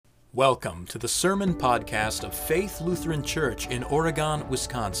Welcome to the Sermon Podcast of Faith Lutheran Church in Oregon,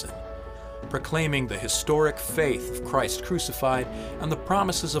 Wisconsin, proclaiming the historic faith of Christ crucified and the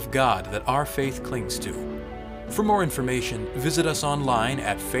promises of God that our faith clings to. For more information, visit us online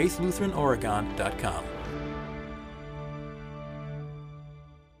at faithlutheranoregon.com.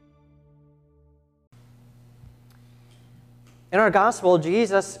 In our gospel,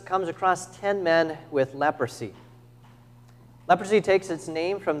 Jesus comes across 10 men with leprosy. Leprosy takes its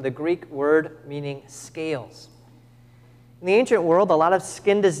name from the Greek word meaning scales. In the ancient world, a lot of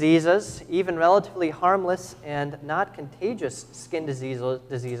skin diseases, even relatively harmless and not contagious skin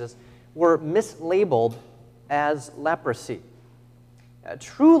diseases, were mislabeled as leprosy.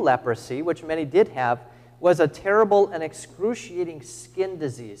 True leprosy, which many did have, was a terrible and excruciating skin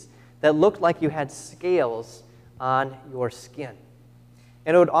disease that looked like you had scales on your skin.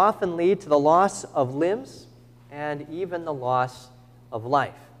 And it would often lead to the loss of limbs and even the loss of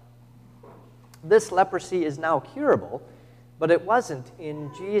life. This leprosy is now curable, but it wasn't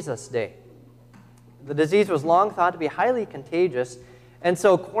in Jesus' day. The disease was long thought to be highly contagious, and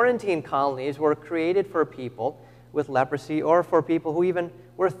so quarantine colonies were created for people with leprosy or for people who even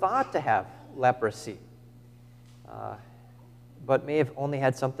were thought to have leprosy, but may have only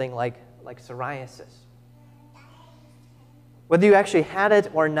had something like psoriasis. Whether you actually had it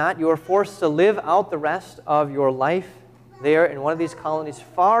or not, you were forced to live out the rest of your life there in one of these colonies,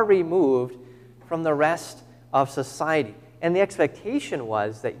 far removed from the rest of society. And the expectation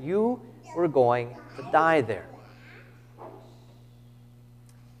was that you were going to die there.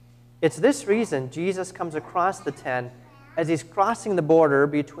 It's this reason Jesus comes across the 10 as he's crossing the border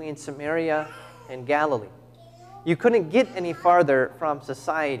between Samaria and Galilee. You couldn't get any farther from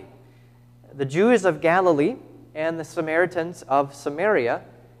society. The Jews of Galilee and the Samaritans of Samaria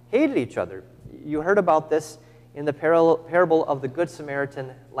hated each other. You heard about this in the parable of the Good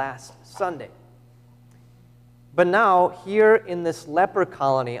Samaritan last Sunday. But now, here in this leper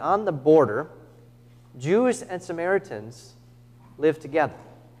colony on the border, Jews and Samaritans live together.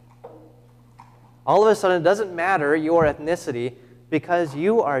 All of a sudden, it doesn't matter your ethnicity because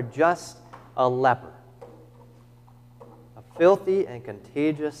you are just a leper. A filthy and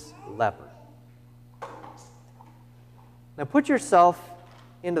contagious leper. Now put yourself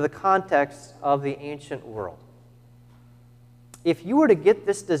into the context of the ancient world. If you were to get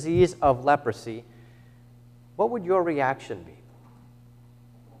this disease of leprosy, what would your reaction be?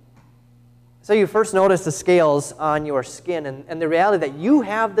 So you first notice the scales on your skin, and the reality that you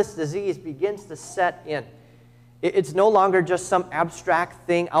have this disease begins to set in. It's no longer just some abstract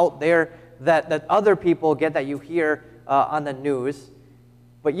thing out there that other people get, that you hear on the news,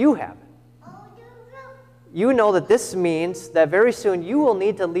 but you have it. You know that this means that very soon you will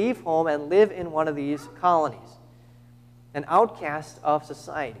need to leave home and live in one of these colonies, an outcast of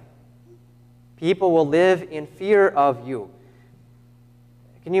society. People will live in fear of you.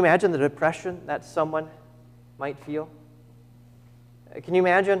 Can you imagine the depression that someone might feel? Can you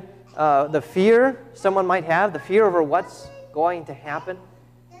imagine the fear someone might have, the fear over what's going to happen?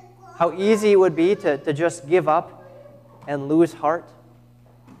 How easy it would be to just give up and lose heart?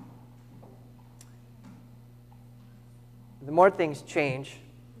 The more things change,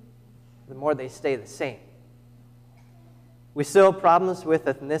 the more they stay the same. We still have problems with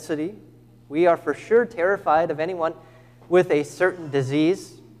ethnicity. We are for sure terrified of anyone with a certain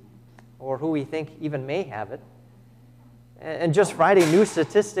disease or who we think even may have it. And just Friday, new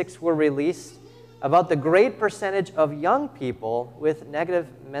statistics were released about the great percentage of young people with negative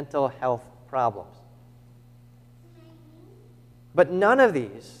mental health problems. But none of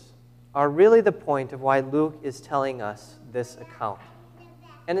these are really the point of why Luke is telling us this account.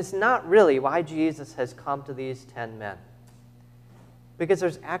 And it's not really why Jesus has come to these 10 men. Because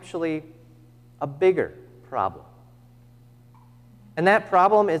there's actually a bigger problem. And that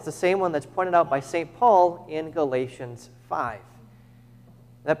problem is the same one that's pointed out by St. Paul in Galatians 5.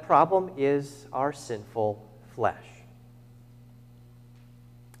 That problem is our sinful flesh.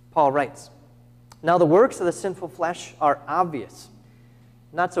 Paul writes, "Now the works of the sinful flesh are obvious,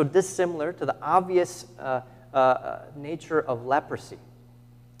 not so dissimilar to the obvious nature of leprosy.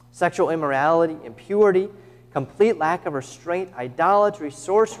 Sexual immorality, impurity, complete lack of restraint, idolatry,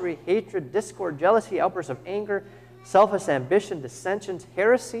 sorcery, hatred, discord, jealousy, outbursts of anger, selfish ambition, dissensions,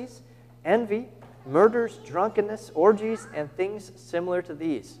 heresies, envy, murders, drunkenness, orgies, and things similar to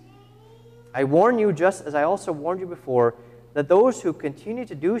these. I warn you, just as I also warned you before, that those who continue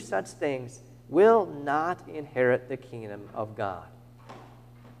to do such things will not inherit the kingdom of God."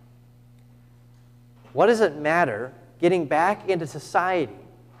 What does it matter getting back into society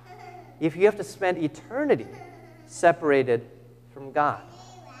if you have to spend eternity separated from God?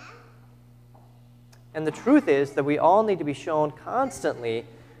 And the truth is that we all need to be shown constantly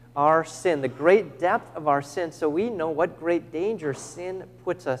our sin, the great depth of our sin, so we know what great danger sin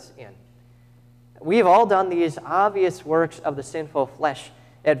puts us in. We've all done these obvious works of the sinful flesh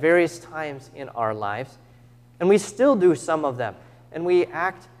at various times in our lives, and we still do some of them. And we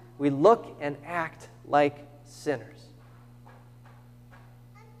look and act like sinners.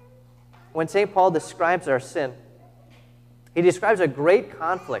 When St. Paul describes our sin, he describes a great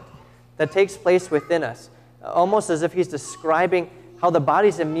conflict that takes place within us, almost as if he's describing how the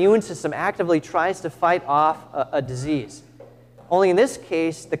body's immune system actively tries to fight off a disease. Only in this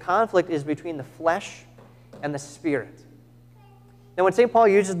case, the conflict is between the flesh and the spirit. Now, when St. Paul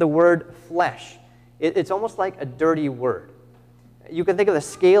uses the word flesh, it's almost like a dirty word. You can think of the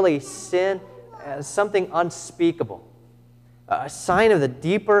scaly sin as something unspeakable, a sign of the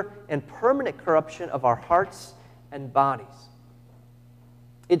deeper and permanent corruption of our hearts and bodies.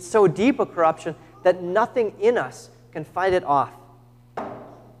 It's so deep a corruption that nothing in us can fight it off.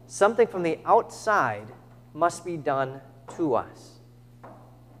 Something from the outside must be done to us.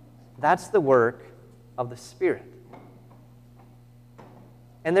 That's the work of the Spirit.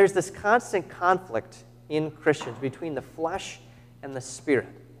 And there's this constant conflict in Christians between the flesh and the Spirit.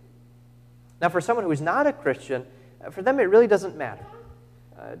 Now, for someone who is not a Christian, for them it really doesn't matter.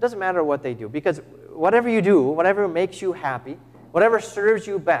 It doesn't matter what they do, because whatever you do, whatever makes you happy, whatever serves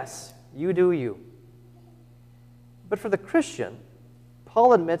you best, you do you. But for the Christian,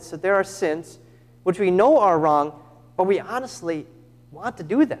 Paul admits that there are sins which we know are wrong, but we honestly want to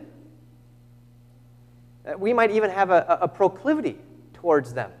do them. We might even have a proclivity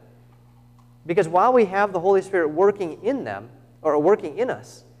towards them. Because while we have the Holy Spirit working in them, or working in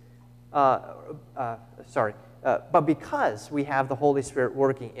us, but because we have the Holy Spirit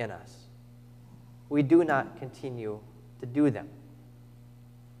working in us, we do not continue to do them.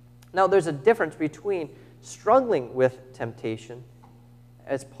 Now, there's a difference between struggling with temptation,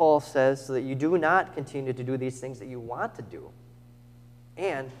 as Paul says, so that you do not continue to do these things that you want to do,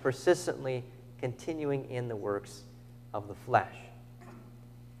 and persistently continuing in the works of the flesh.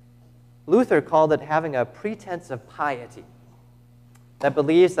 Luther called it having a pretense of piety that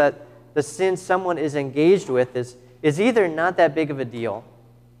believes that the sin someone is engaged with is either not that big of a deal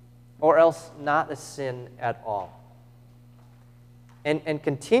or else not a sin at all. And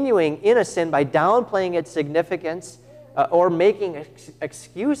continuing in a sin by downplaying its significance or making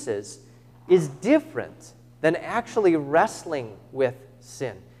excuses is different than actually wrestling with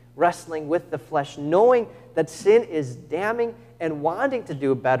sin, wrestling with the flesh, knowing that sin is damning and wanting to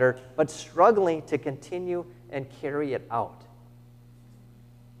do better, but struggling to continue and carry it out.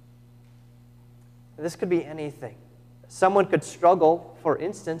 This could be anything. Someone could struggle, for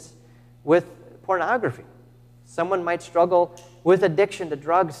instance, with pornography. Someone might struggle with addiction to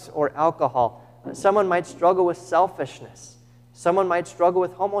drugs or alcohol. Someone might struggle with selfishness. Someone might struggle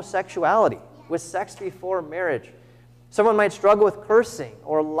with homosexuality, with sex before marriage. Someone might struggle with cursing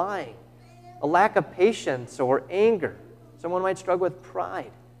or lying, a lack of patience or anger. Someone might struggle with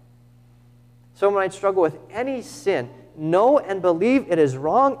pride. Someone might struggle with any sin, know and believe it is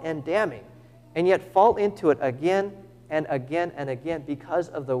wrong and damning, and yet fall into it again and again and again because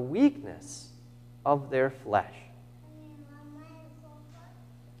of the weakness of their flesh.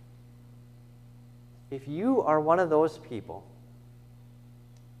 If you are one of those people,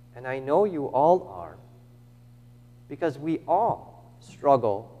 and I know you all are, because we all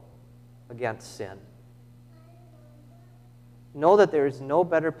struggle against sin, know that there is no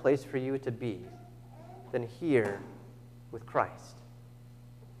better place for you to be than here with Christ.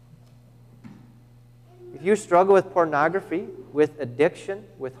 If you struggle with pornography, with addiction,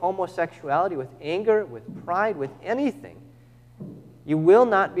 with homosexuality, with anger, with pride, with anything, you will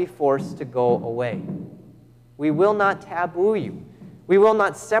not be forced to go away. We will not taboo you. We will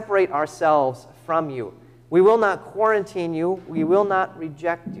not separate ourselves from you. We will not quarantine you. We will not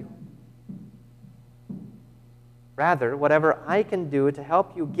reject you. Rather, whatever I can do to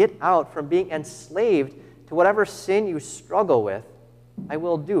help you get out from being enslaved to whatever sin you struggle with, I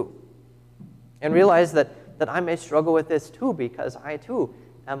will do. And realize that I may struggle with this too, because I too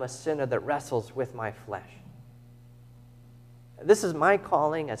am a sinner that wrestles with my flesh. This is my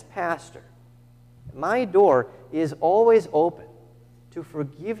calling as pastor. My door is always open to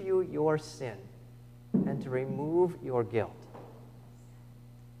forgive you your sin and to remove your guilt.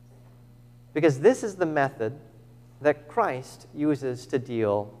 Because this is the method that Christ uses to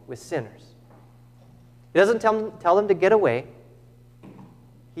deal with sinners. He doesn't tell them to get away.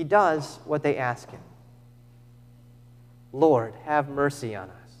 He does what they ask him. Lord, have mercy on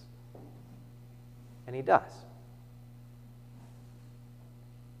us. And he does.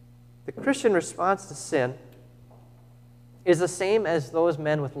 The Christian response to sin is the same as those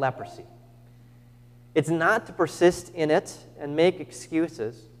men with leprosy. It's not to persist in it and make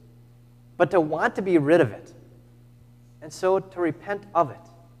excuses, but to want to be rid of it, and so to repent of it,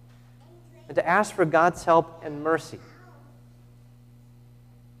 and to ask for God's help and mercy.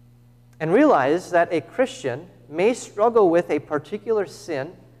 And realize that a Christian may struggle with a particular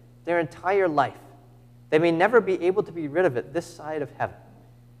sin their entire life. They may never be able to be rid of it this side of heaven.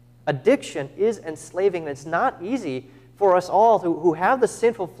 Addiction is enslaving, and it's not easy for us all who have the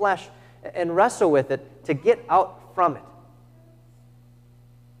sinful flesh and wrestle with it to get out from it.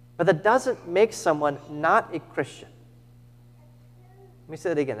 But that doesn't make someone not a Christian. Let me say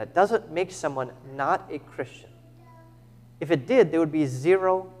that again. That doesn't make someone not a Christian. If it did, there would be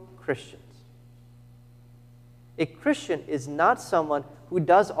 0 Christians. A Christian is not someone who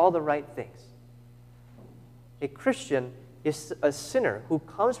does all the right things. A Christian is a sinner who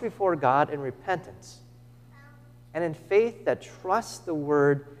comes before God in repentance and in faith that trusts the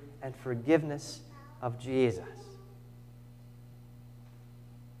word and forgiveness of Jesus.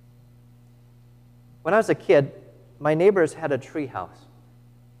 When I was a kid, my neighbors had a tree house.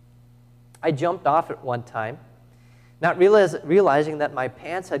 I jumped off it one time, not realizing that my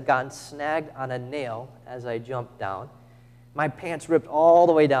pants had gotten snagged on a nail as I jumped down. My pants ripped all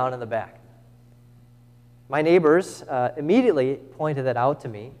the way down in the back. My neighbors immediately pointed that out to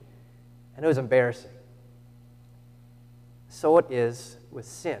me, and it was embarrassing. So it is with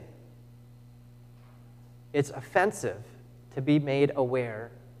sin. It's offensive to be made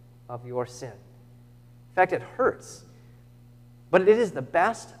aware of your sin. In fact, it hurts. But it is the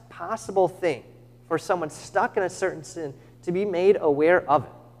best possible thing for someone stuck in a certain sin to be made aware of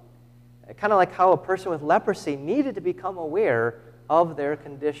it. Kind of like how a person with leprosy needed to become aware of their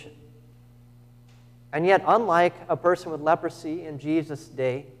condition. And yet, unlike a person with leprosy in Jesus'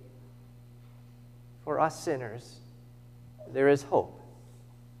 day, for us sinners, there is hope.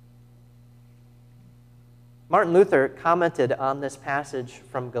 Martin Luther commented on this passage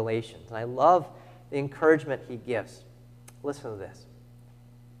from Galatians, and I love the encouragement he gives. Listen to this.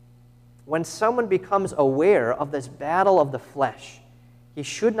 When someone becomes aware of this battle of the flesh, he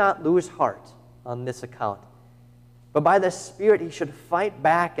should not lose heart on this account. But by the Spirit, he should fight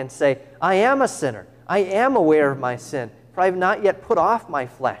back and say, I am a sinner. I am aware of my sin, for I have not yet put off my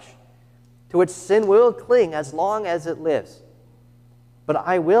flesh, to which sin will cling as long as it lives. But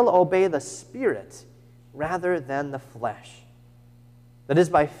I will obey the Spirit rather than the flesh. That is,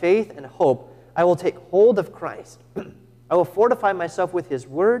 by faith and hope, I will take hold of Christ. I will fortify myself with His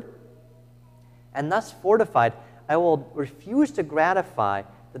Word, and thus fortified, I will refuse to gratify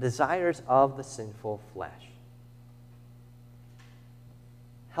the desires of the sinful flesh.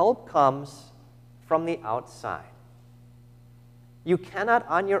 Help comes from the outside. You cannot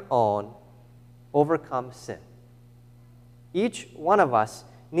on your own overcome sin. Each one of us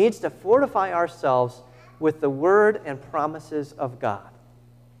needs to fortify ourselves with the Word and promises of God.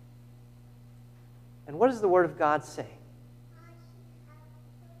 And what does the Word of God say?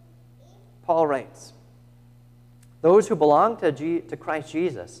 Paul writes, those who belong to Christ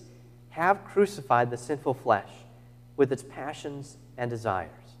Jesus have crucified the sinful flesh with its passions and desires.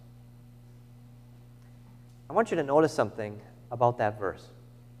 I want you to notice something about that verse.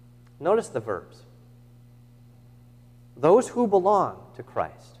 Notice the verbs. Those who belong to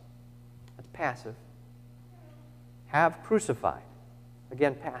Christ, that's passive, have crucified,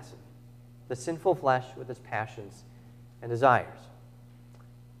 again passive, the sinful flesh with its passions and desires.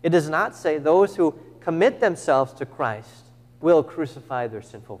 It does not say those who commit themselves to Christ will crucify their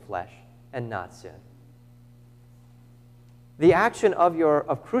sinful flesh and not sin. The action of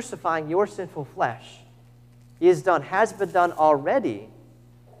crucifying your sinful flesh has been done already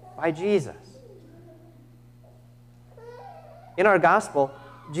by Jesus. In our gospel,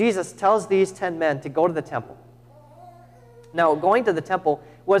 Jesus tells these 10 men to go to the temple. Now, going to the temple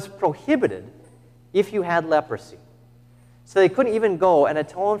was prohibited if you had leprosy. So they couldn't even go and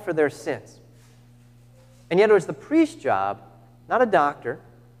atone for their sins. And yet it was the priest's job, not a doctor,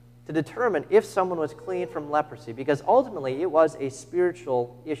 to determine if someone was clean from leprosy, because ultimately it was a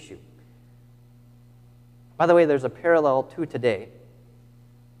spiritual issue. By the way, there's a parallel to today.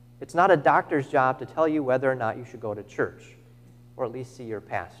 It's not a doctor's job to tell you whether or not you should go to church, or at least see your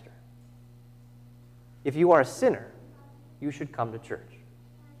pastor. If you are a sinner, you should come to church.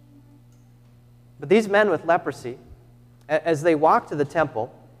 But these men with leprosy, as they walked to the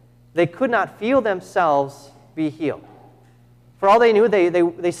temple, they could not feel themselves be healed. For all they knew,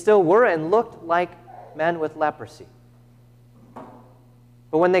 they still were and looked like men with leprosy.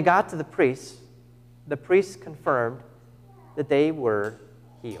 But when they got to the priest confirmed that they were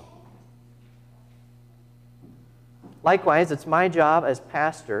healed. Likewise, it's my job as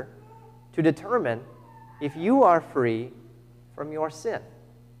pastor to determine if you are free from your sin.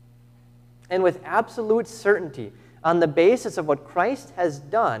 And with absolute certainty, on the basis of what Christ has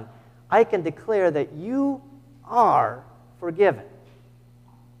done, I can declare that you are forgiven.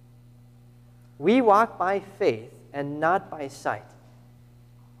 We walk by faith and not by sight.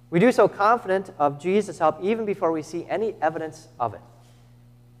 We do so confident of Jesus' help even before we see any evidence of it.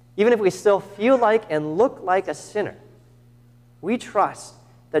 Even if we still feel like and look like a sinner, we trust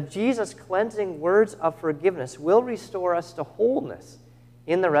that Jesus' cleansing words of forgiveness will restore us to wholeness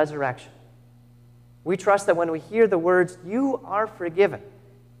in the resurrection. We trust that when we hear the words, "You are forgiven,"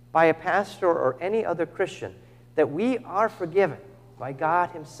 by a pastor or any other Christian, that we are forgiven by God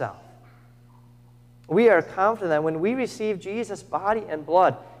Himself. We are confident that when we receive Jesus' body and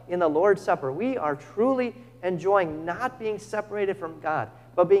blood in the Lord's Supper, we are truly enjoying not being separated from God,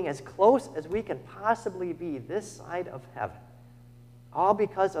 but being as close as we can possibly be this side of heaven. All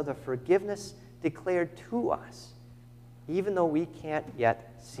because of the forgiveness declared to us, even though we can't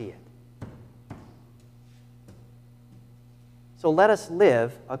yet see it. So let us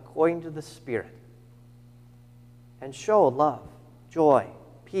live according to the Spirit and show love, joy,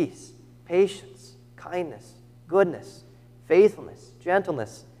 peace, patience, kindness, goodness, faithfulness,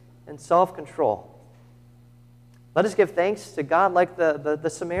 gentleness, and self-control. Let us give thanks to God like the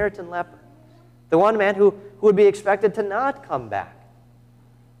Samaritan leper, the one man who would be expected to not come back.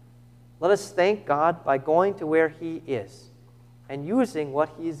 Let us thank God by going to where He is and using what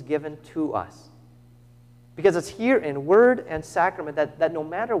He's given to us. Because it's here in word and sacrament that no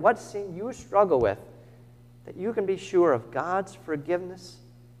matter what sin you struggle with, that you can be sure of God's forgiveness,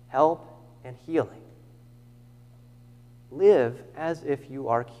 help, and healing. Live as if you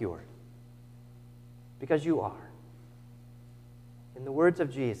are cured. Because you are. In the words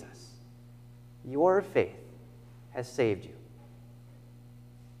of Jesus, your faith has saved you.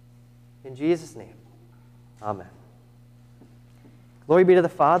 In Jesus' name, amen. Glory be to the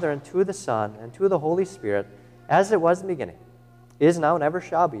Father, and to the Son, and to the Holy Spirit, as it was in the beginning, is now, and ever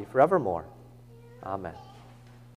shall be, forevermore. Amen.